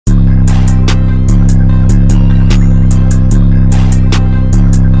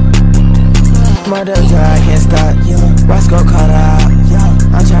more drugs, I can't stop. Roscoe caught her out.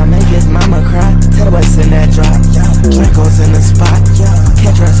 I'm tryna make his mama cry. Tell the boys in that drop. Draco's in the spot.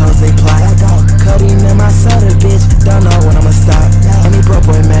 Catch wrestles, they plot. Cutting in my soda, bitch. Don't know when I'ma stop. And me broke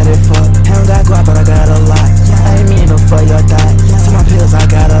boy mad as fuck. Haven't got guap, but I got a lot. I ain't mean to fuck your thigh. To my pills, I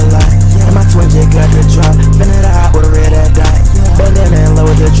got a lot. And my twin just got the drop. Finna the hot with a red ass dot. Bandana and low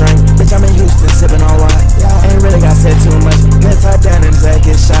with the drink. Bitch, I'm in Houston, sipping on rock. Ain't really got said too much. Let's top down and Zach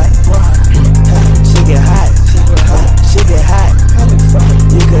get shot. She get hot. She get hot.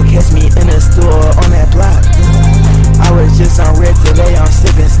 You could catch me in the store on that block. I was just on red today, I'm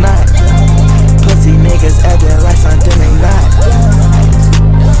sipping snot. Pussy niggas acting like something they not.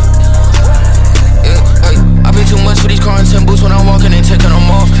 I pay too much for these quarantine boots when I'm walking and taking them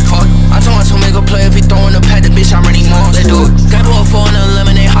off. Fuck, I told my make a play if he throwing the pad, the bitch, I'm running more. Let's do it. Got pull a 4 in the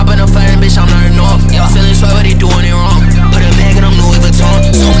lemonade, hop in the fire, bitch, I'm not enough. Feeling sweat, but he doing it wrong. Put a bag in them Louis Vuitton.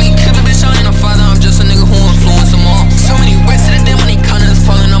 So many kids, bitch, I ain't a father, I'm just a nigga who influence them all. So many racks to the damn money counters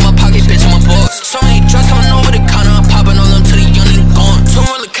falling on my pocket, bitch, I'm a boss. So many drugs coming over the counter, I'm popping on them till the young nigga gone. Two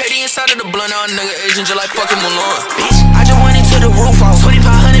more Katie inside of the blunt, now a nigga Asian just like fucking Mulan. Bitch, I just went into the roof off.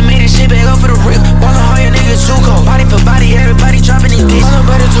 2500 made this shit back up for the rip. Ballin' hard, your niggas too cold. Body for body, everybody dropping it, bitch. All the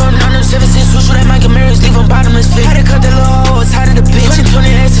better to them, 7-6, switch with that Mike and Marys, leave them bottomless fit. Had to cut that little hole, it's hot of the bitch.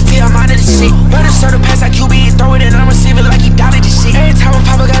 2020 SST, I'm out of the shit. Better start a pass like QB, throw it and I'm receiving like he doubted this shit. Every time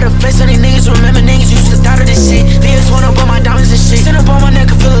Papa got a face on these niggas, remember niggas used to doubt of this shit. VS one up on my diamonds and shit. Send up on my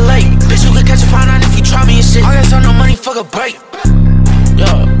neck, I feel it late. Bitch, you could catch a fine line if you try me and shit. I got some no money, fuck a break. Yo,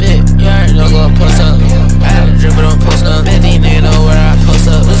 bitch, you already know go post up. I had a drip, but don't post up. Bet these niggas know where I post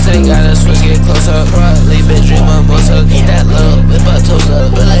up. Let's say got a switch, get close up. Probably bitch, dream on both up. Eat that little whip up, toast up.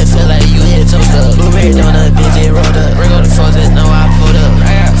 But I feel like you hit toast up. Blueberry donut, bitch, it rolled up. Ring on the phones, no